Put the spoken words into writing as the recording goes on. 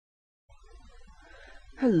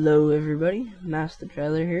Hello everybody, Master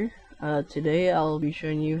Trailer here. Today I'll be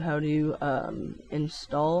showing you how to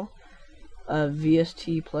install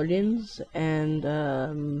VST plugins and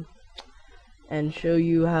show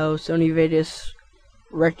you how Sony Vegas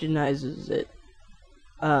recognizes it.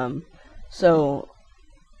 So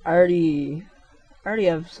I already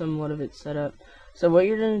have somewhat of it set up. So what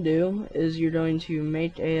you're going to do is you're going to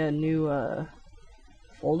make a new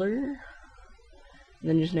folder. And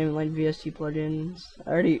then just name it like VST Plugins.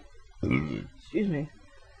 Excuse me.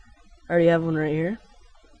 I already have one right here.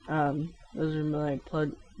 Those are my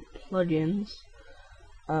plugins.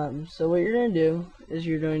 So what you're gonna do is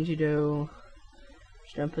you're going to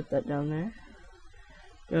just gonna put that down there.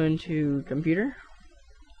 Go into computer,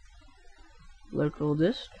 local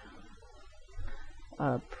disk,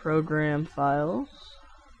 program files,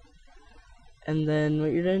 and then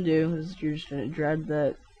what you're gonna do is you're just gonna drag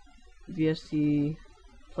that VST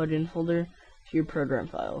plugin folder to your program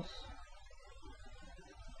files.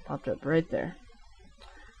 Popped up right there.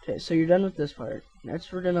 Okay, so you're done with this part.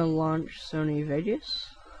 Next we're gonna launch Sony Vegas.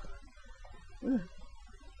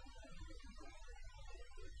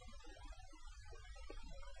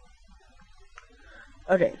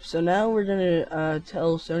 Okay, so now we're gonna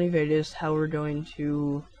tell Sony Vegas how we're going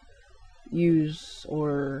to use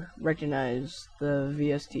or recognize the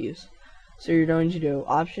VSTs. So you're going to do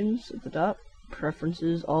options at the top,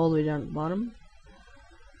 preferences all the way down at the bottom.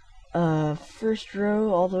 First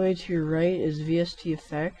row all the way to your right is VST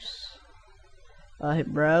effects.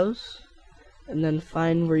 Hit browse, and then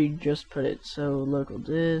find where you just put it. So local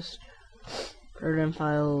disk, program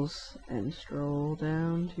files, and scroll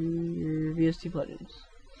down to your VST plugins.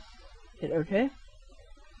 Hit OK.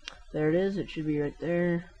 There it is. It should be right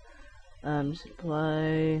there. Just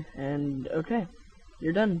apply and OK.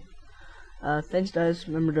 You're done. Thanks guys.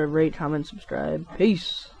 Remember to rate, comment, subscribe.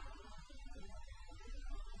 Peace.